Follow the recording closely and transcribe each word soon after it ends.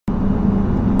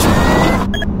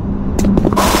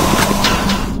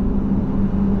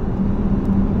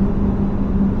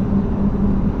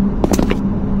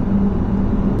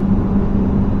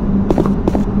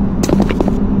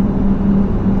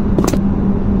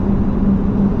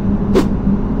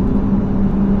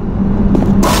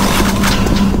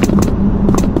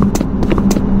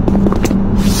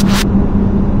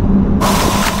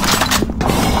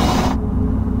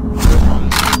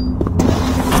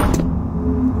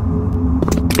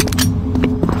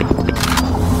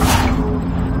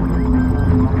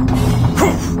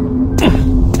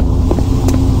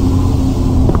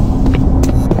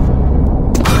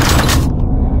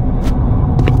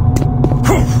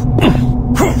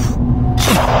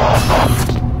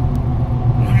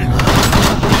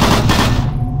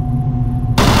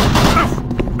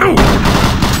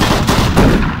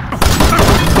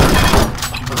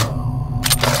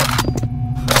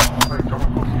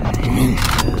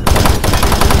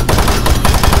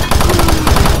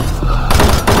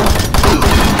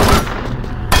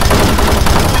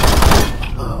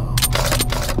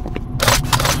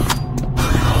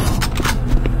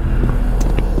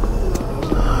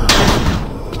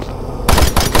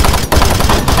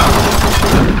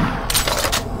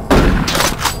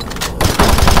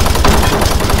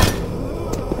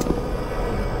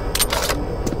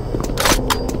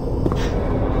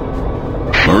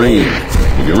Marine.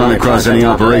 If you run across any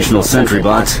operational sentry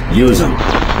bots, use them.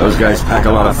 Those guys pack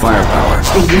a lot of firepower.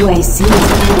 The UAC is here to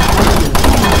help you.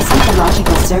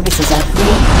 Psychological services are free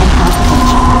and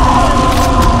confidential.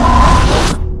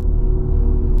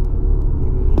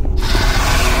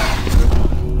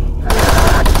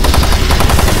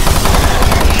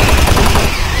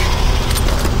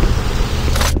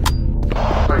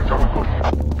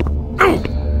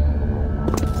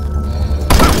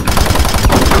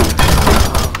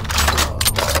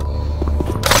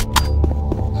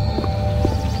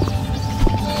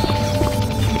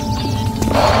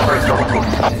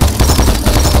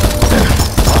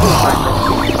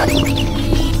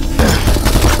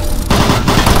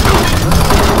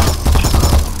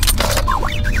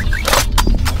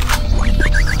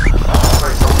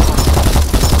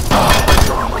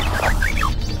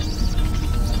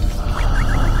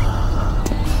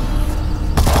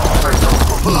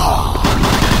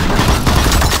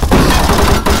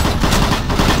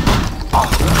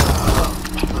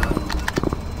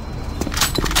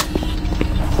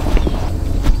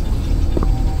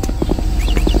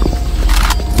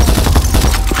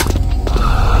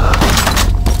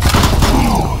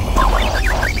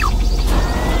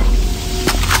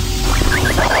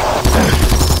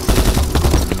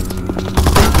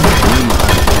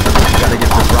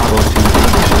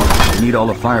 All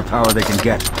the firepower they can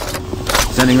get.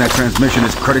 Sending that transmission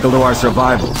is critical to our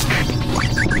survival.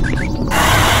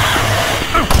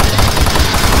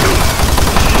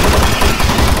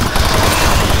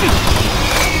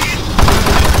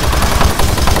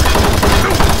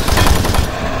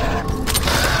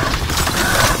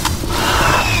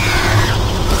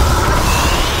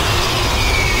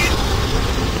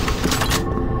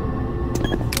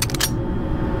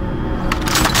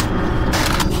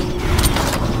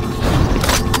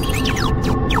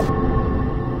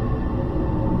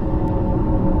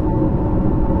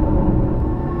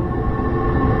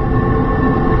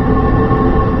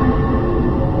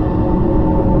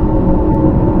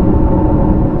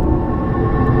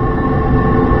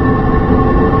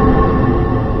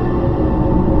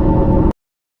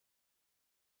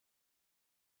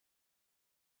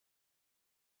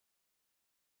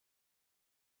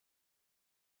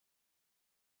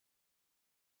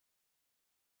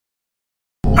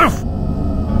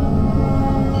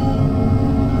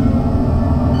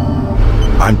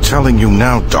 I'm telling you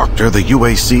now, Doctor, the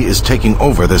UAC is taking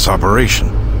over this operation.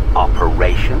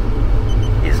 Operation?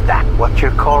 Is that what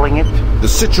you're calling it? The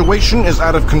situation is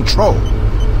out of control.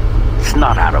 It's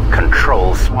not out of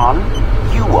control, Swan.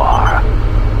 You are.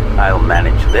 I'll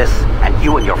manage this, and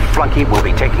you and your flunky will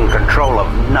be taking control of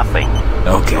nothing.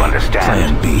 Okay, You understand?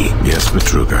 Plan B. Yes,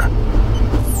 Betruger.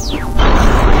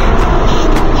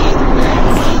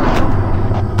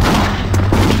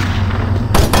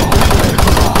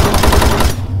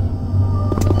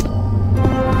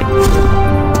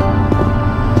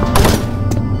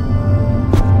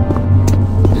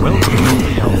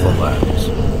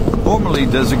 Formerly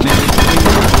designated by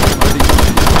the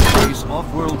Space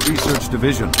Off-World Research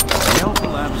Division. The Alpha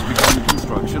Labs began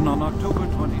construction on October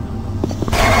 29th.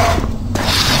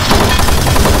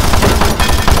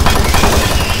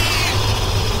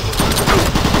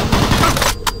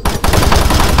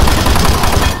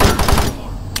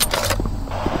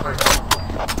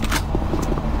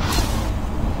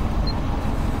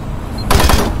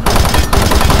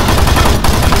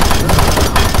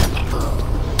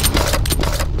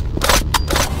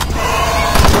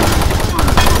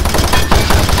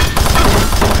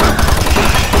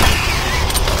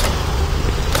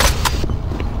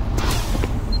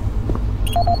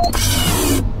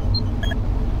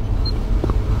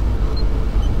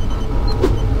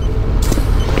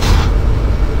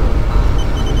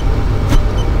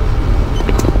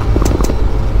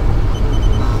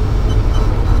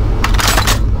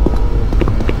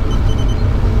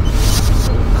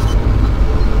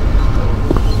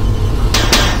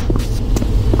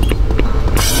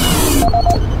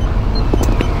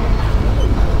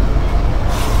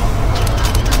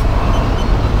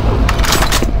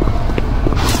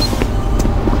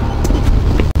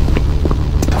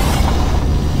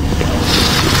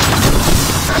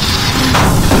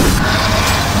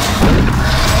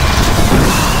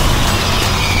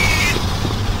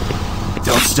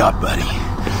 Stop, buddy.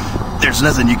 There's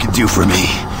nothing you can do for me.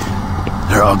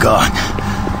 They're all gone.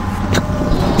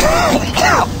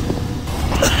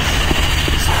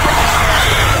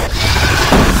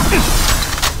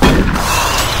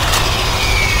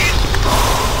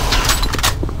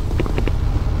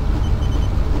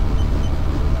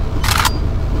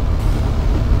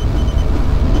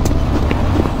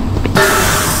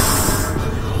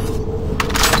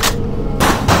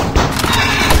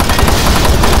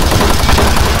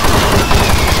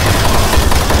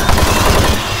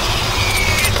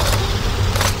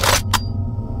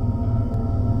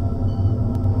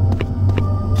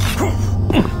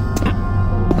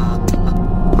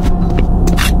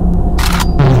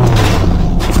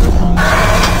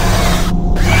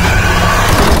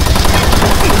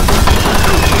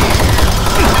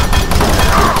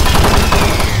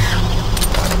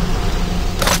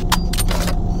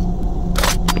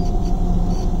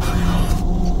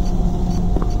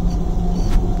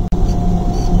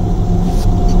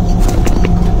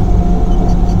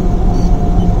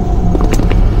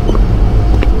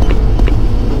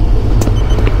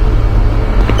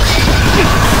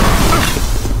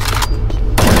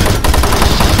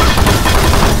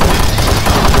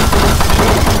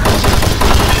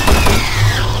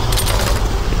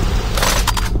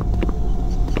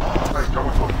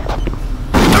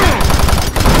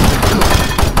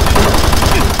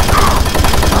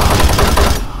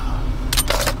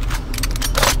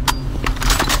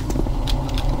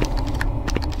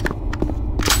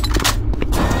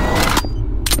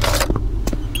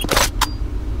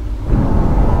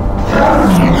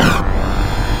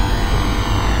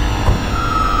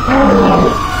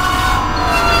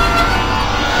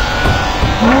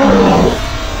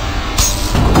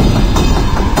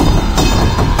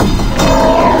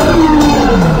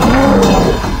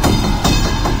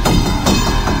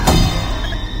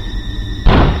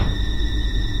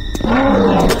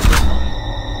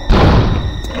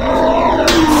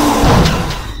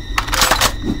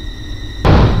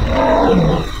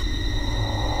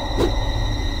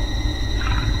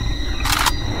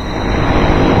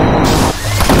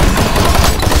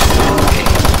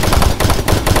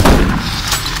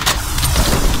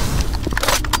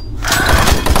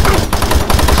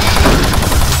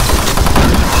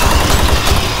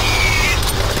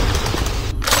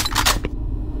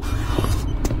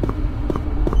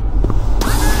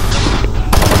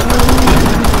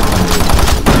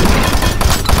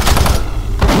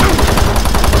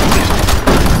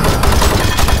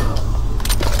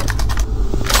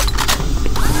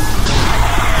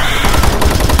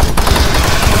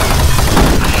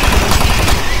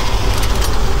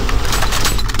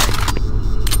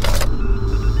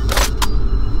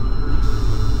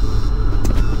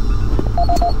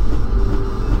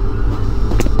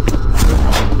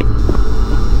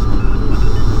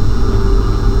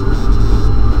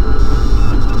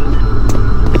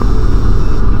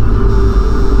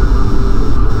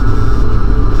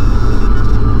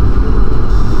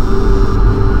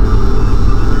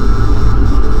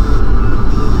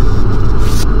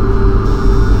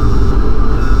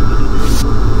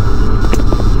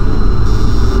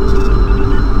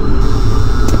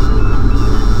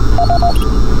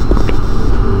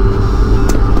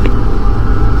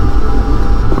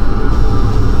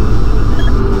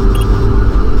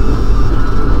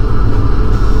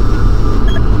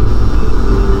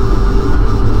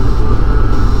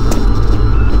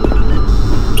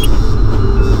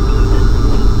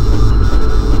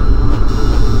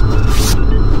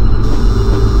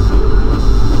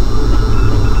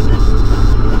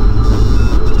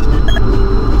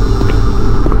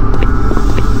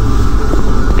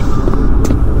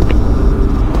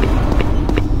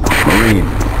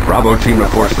 Bravo team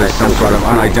reports there's some sort of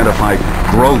unidentified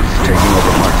growth taking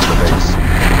over parts of the base.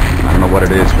 I don't know what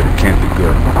it is, but it can't be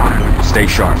good. Stay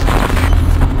sharp.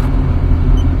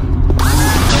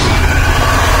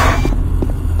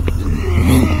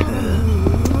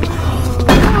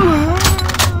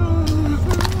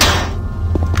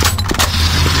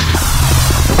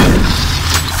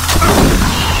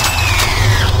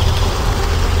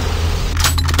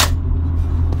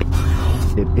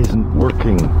 It isn't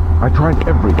working. I tried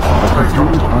everything, but the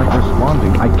computers aren't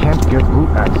responding. I can't get root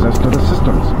access to the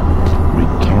systems. We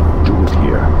can't do it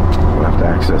here. We'll have to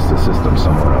access the system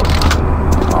somewhere else.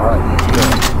 All right,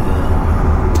 let's go.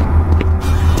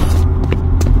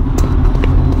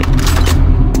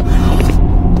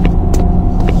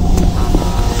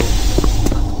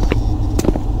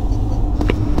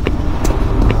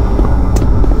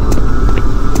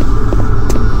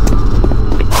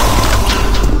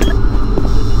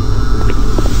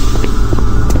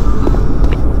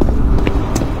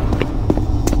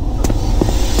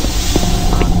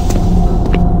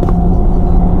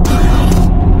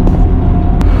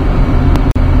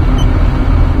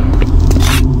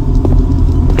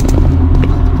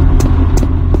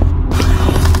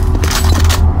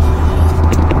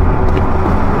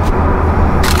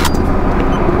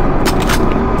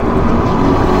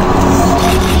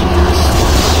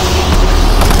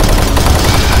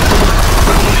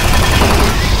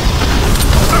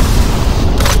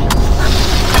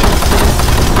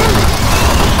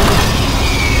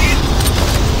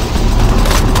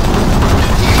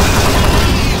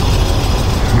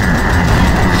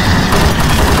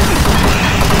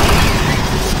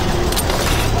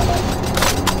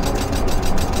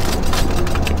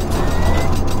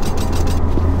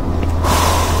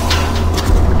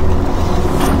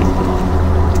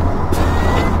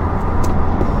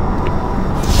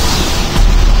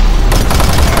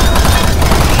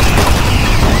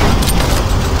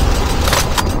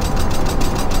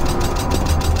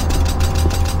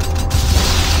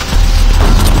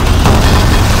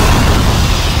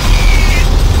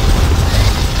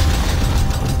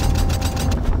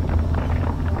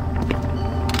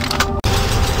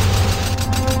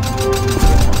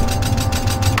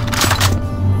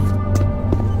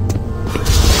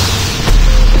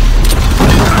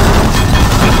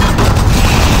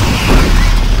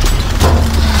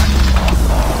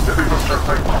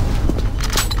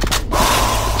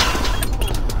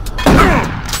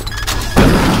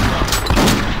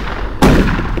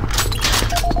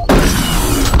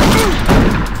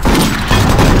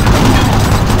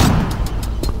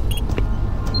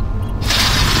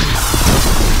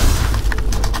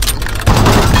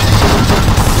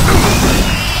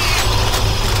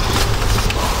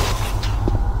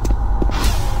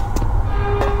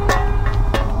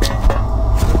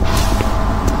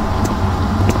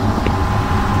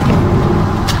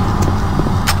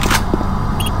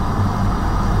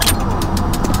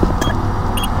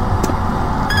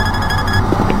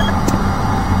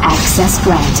 Access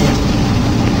granted.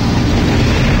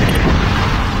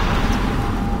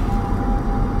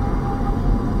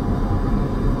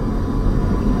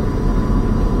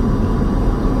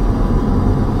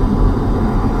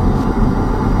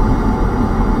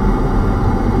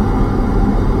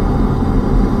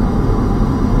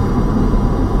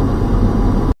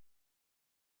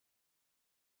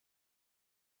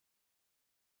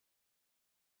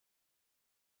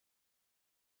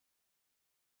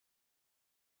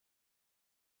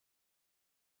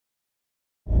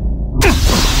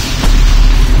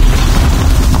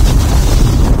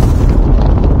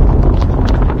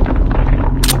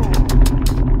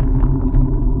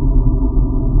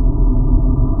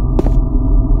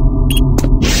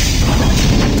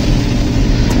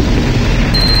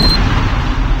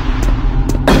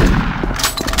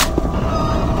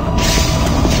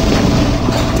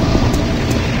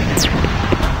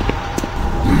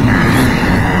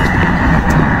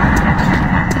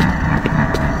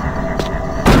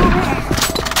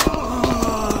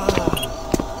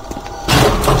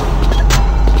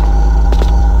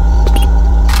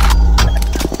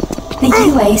 The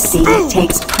UAC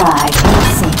takes pride in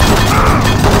safety.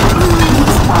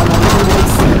 Please follow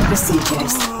UAC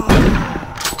procedures.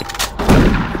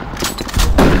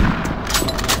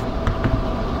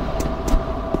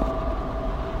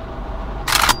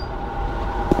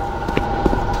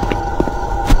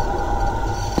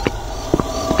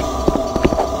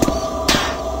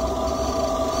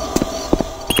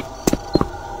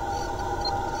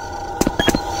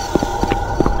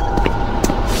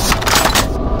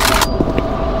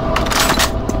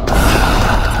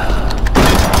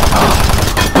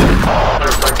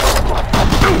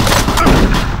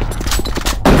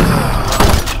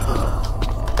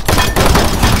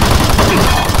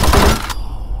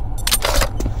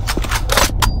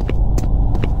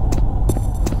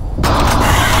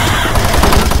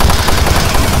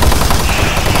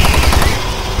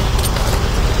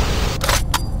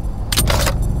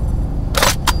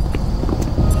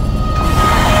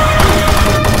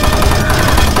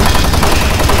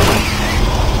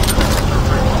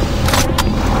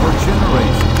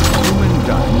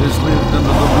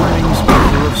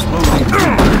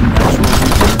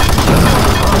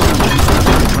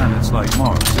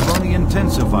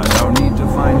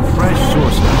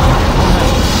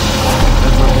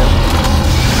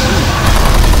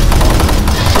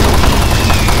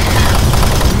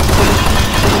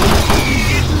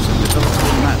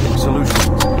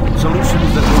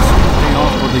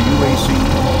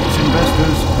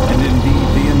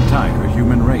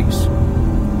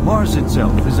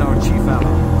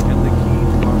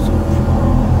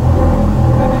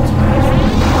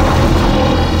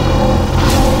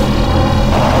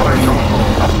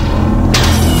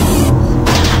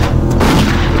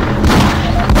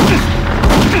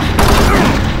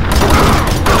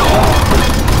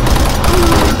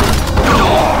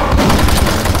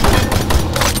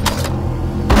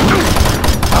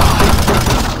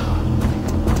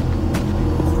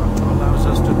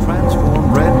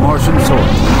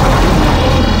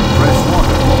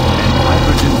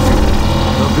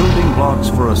 building blocks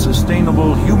for a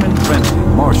sustainable, human-friendly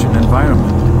Martian environment.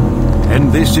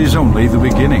 And this is only the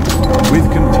beginning. With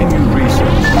continued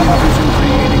research, we envision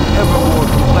creating ever more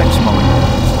complex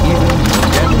molecules, even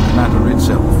organic matter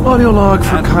itself. Audio log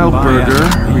for And Kyle by Berger,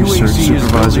 and, the research UAC is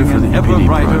supervisor for building the an ever PD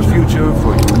brighter project. future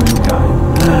for humankind.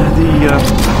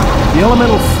 The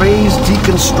elemental phase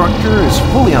deconstructor is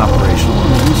fully operational, and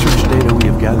the research data we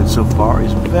have gathered so far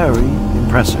is very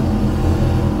impressive.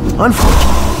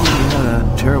 Unfortunately, we had a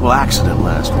terrible accident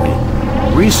last week.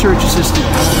 Research-assisted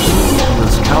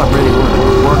was calibrating one of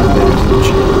the quark emitters in the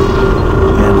chip,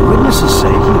 and witnesses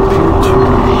say he appeared to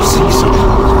see something.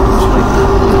 It was like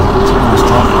someone was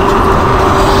talking to him.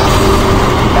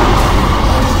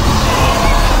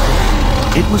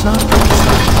 It was not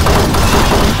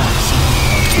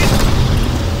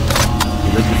He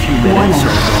lived a few minutes, Warning. so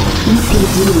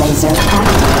EPD laser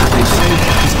active. they say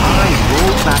his eyes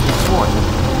rolled back and forth.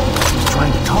 He's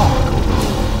trying to talk,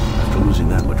 although after losing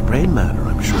that much brain matter,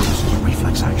 I'm sure this is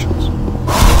reflex actions.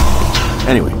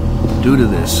 Anyway, due to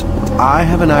this, I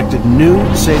have enacted new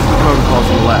safety protocols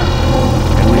in the lab,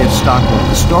 and we have stocked one of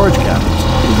the storage cabinets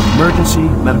with emergency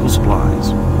medical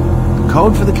supplies. The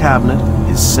code for the cabinet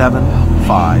is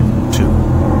 752.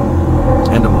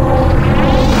 End of log.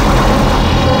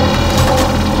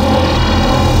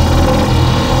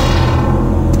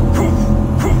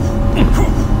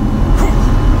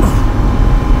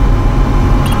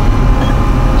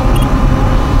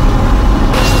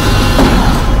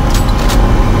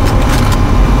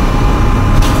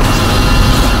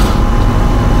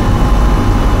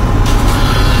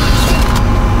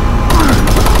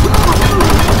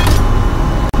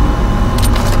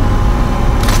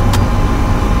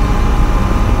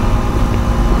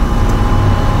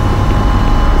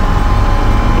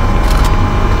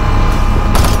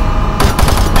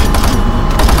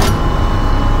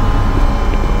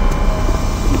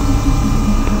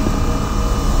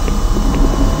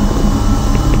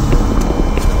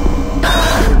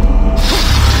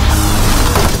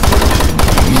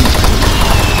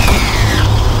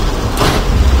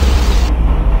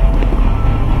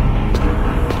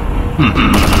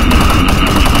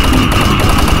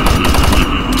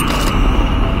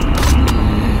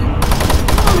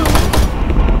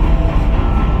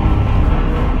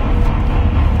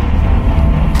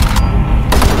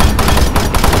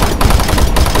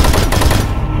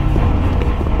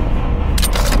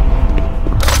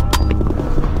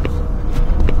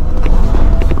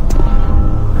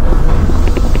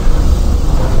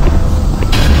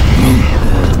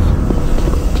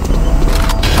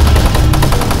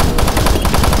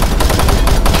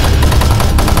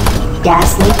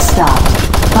 Gas leak stopped.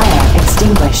 Fire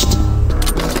extinguished.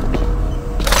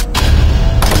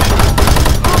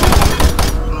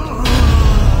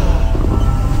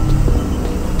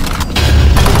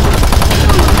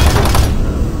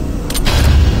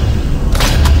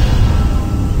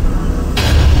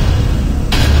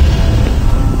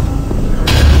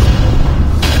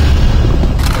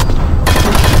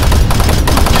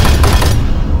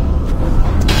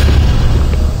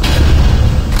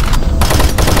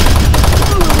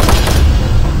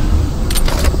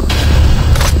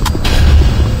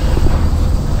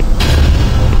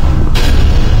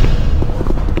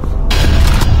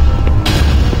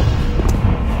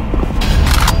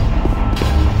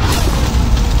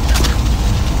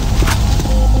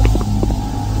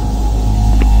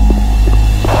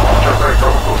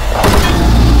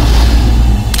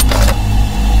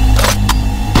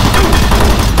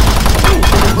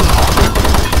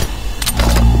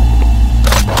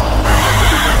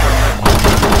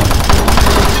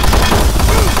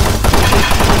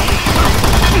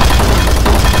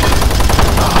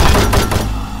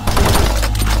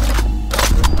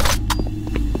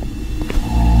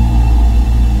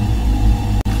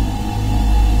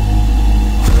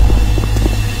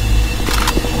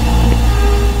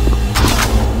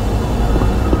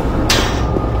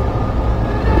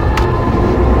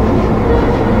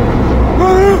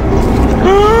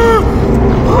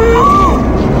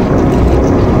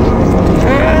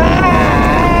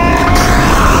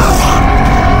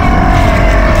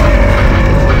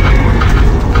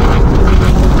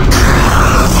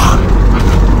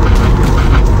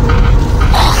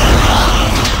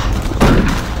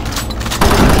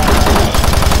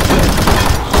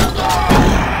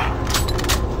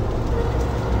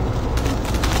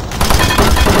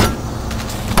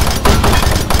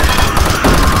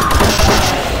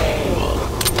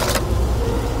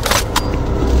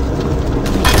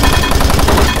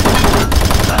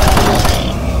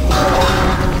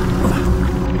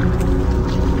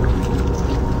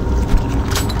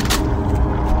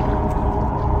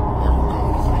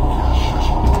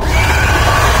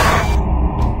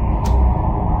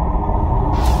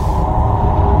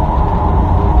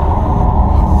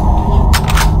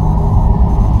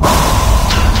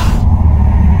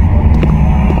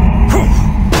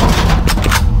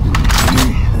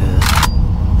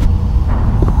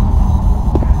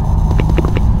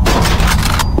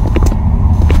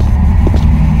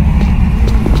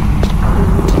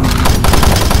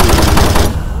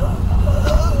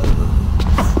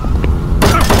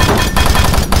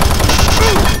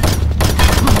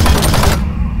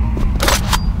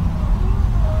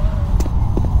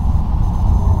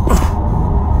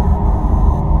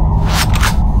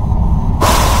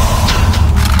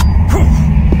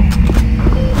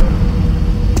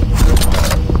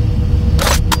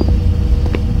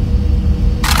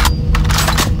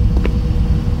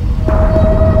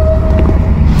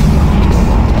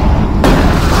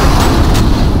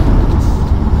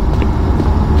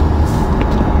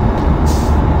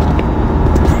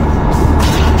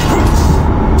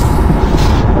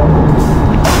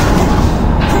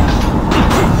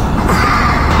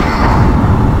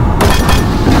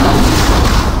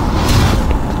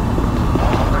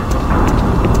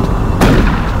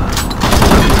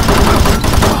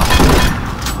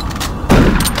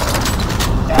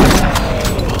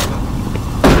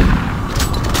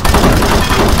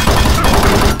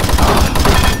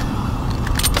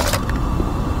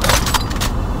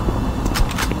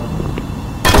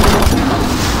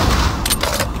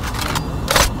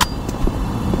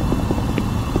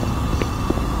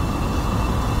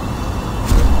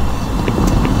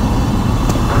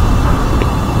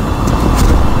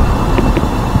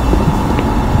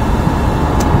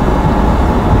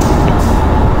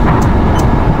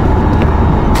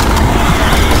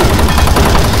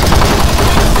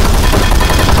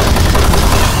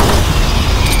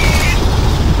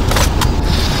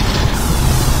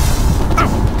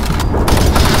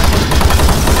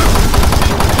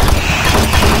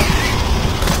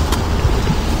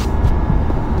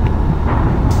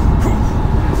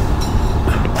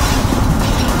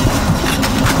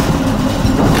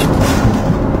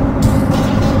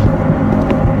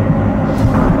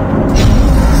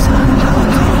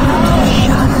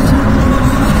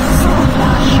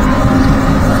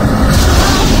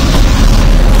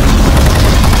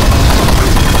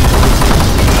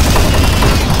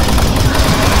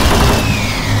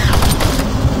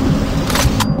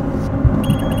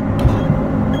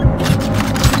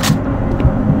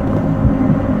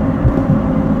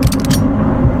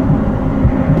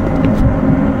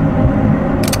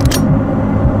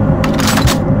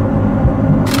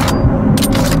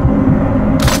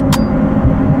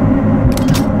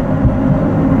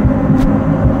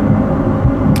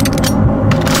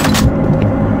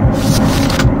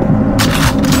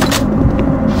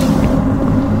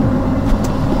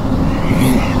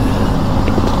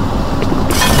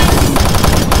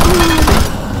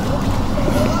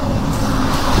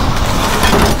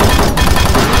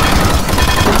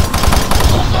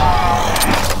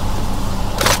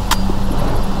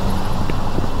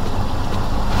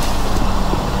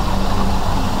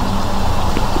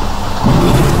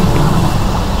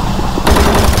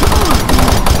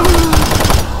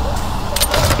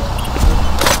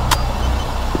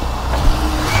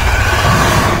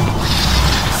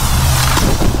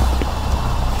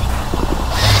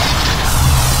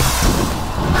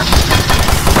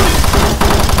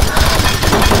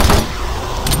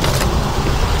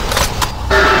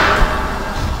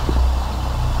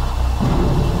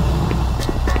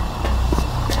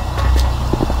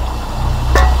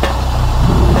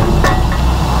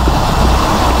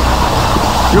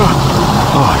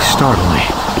 startle me.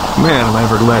 Man, am I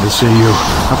ever glad to see you.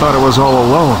 I thought I was all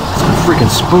alone. It's been freaking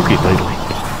spooky lately.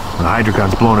 The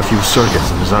Hydrocon's blown a few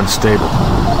circuits and is unstable. We'll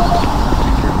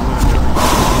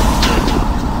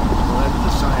head to the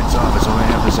science office when I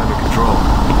have this under control.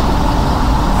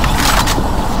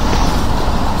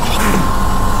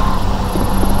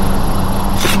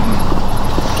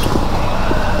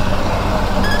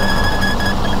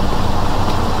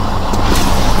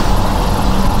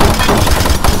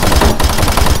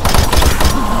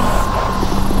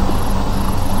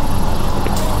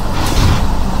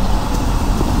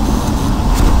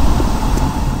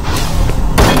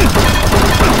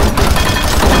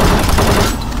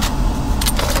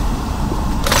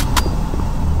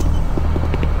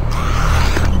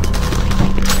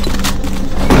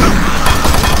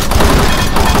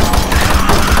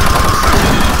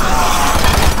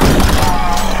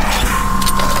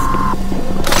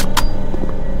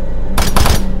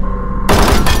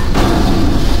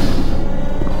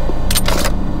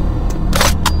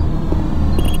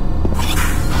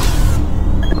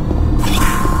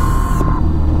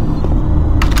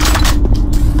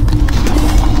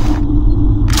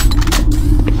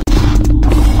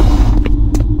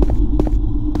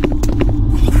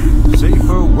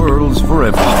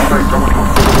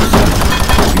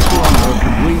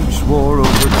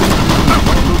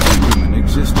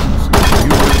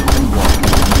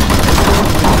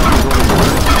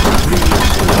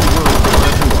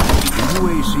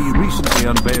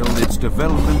 Unveiled its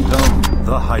development of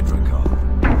the Hydrocar.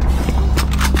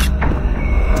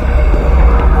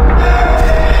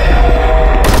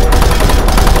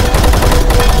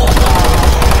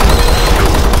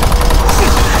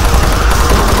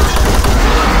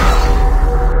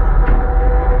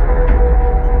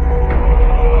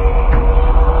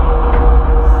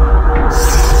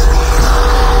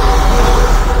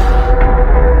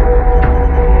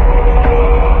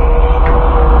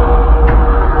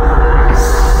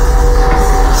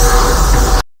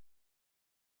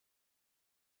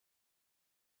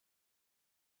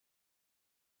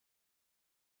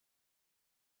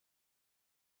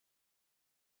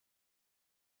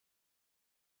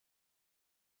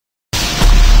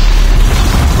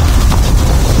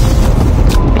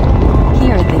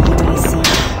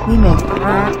 We make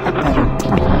Earth a better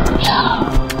planet.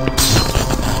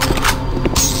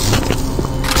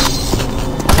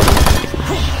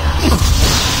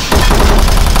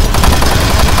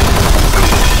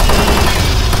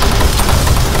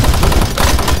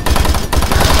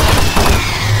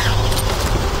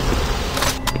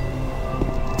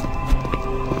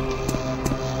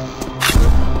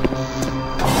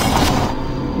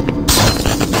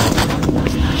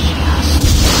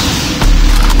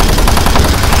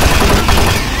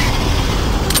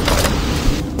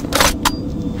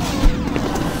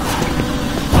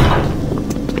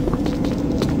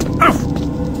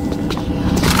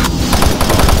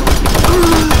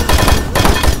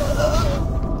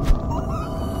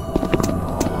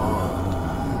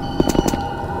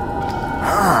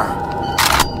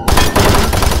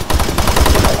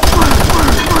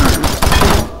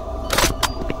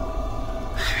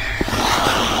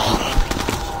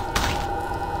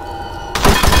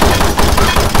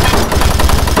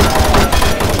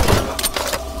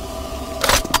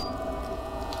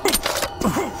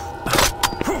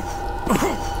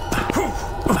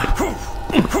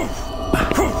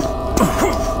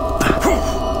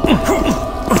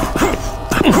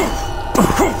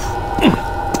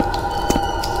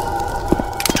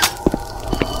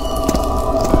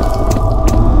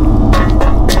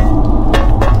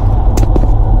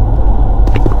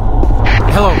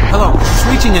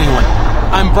 Anyone.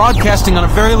 I'm broadcasting on a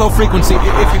very low frequency.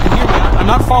 If you can hear me, I'm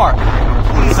not far.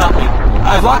 Please help me.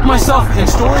 I've locked myself in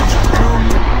storage room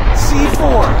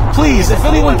C4. Please, if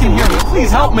anyone can hear me, please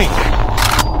help me.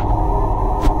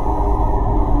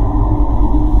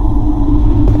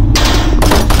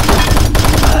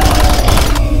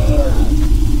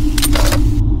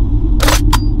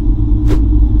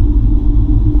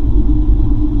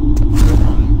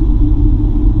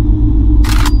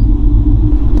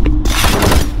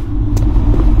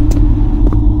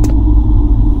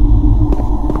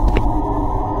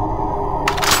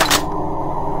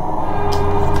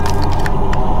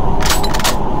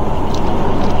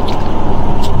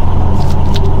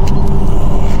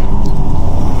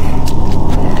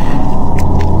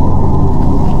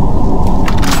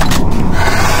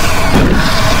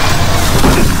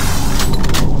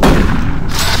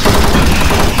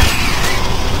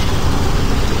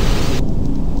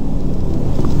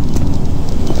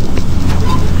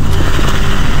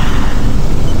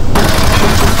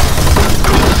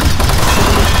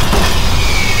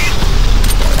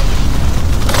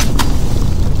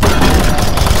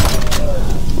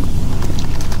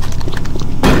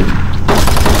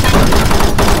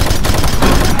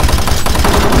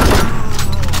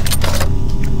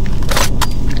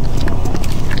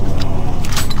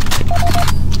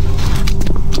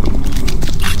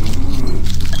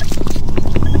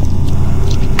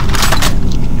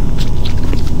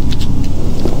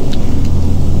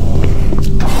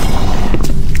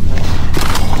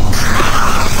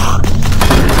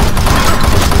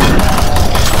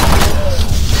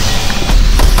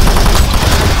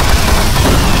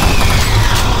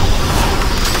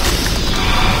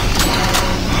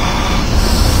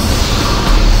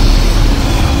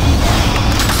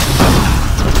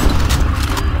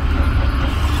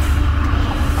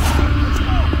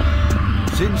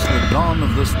 Since the dawn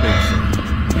of the space age,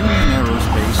 Union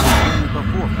Aerospace has been at the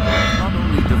forefront, not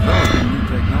only developing new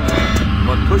technology,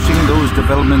 but pushing those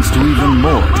developments to even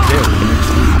more daring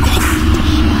extremes.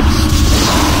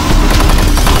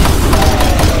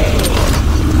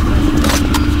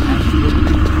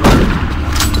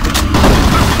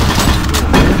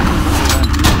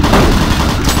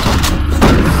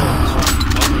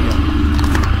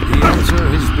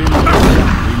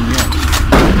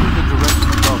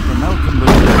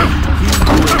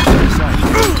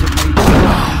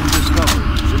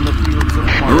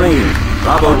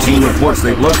 Bravo team reports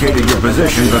they've located your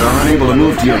position but are unable to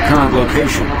move to your current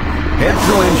location. Head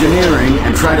through engineering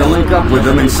and try to link up with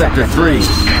them in Sector 3.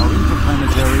 Our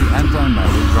interplanetary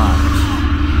antimatter drives.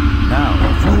 Now,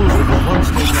 fuel that will once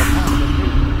take up half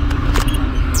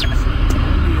the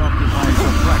only occupies a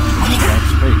fraction of that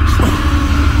space.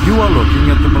 You are looking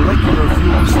at the molecular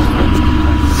fuel storage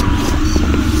capacity.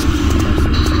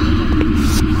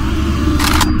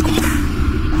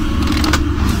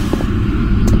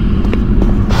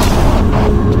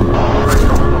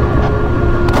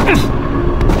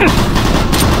 Ugh!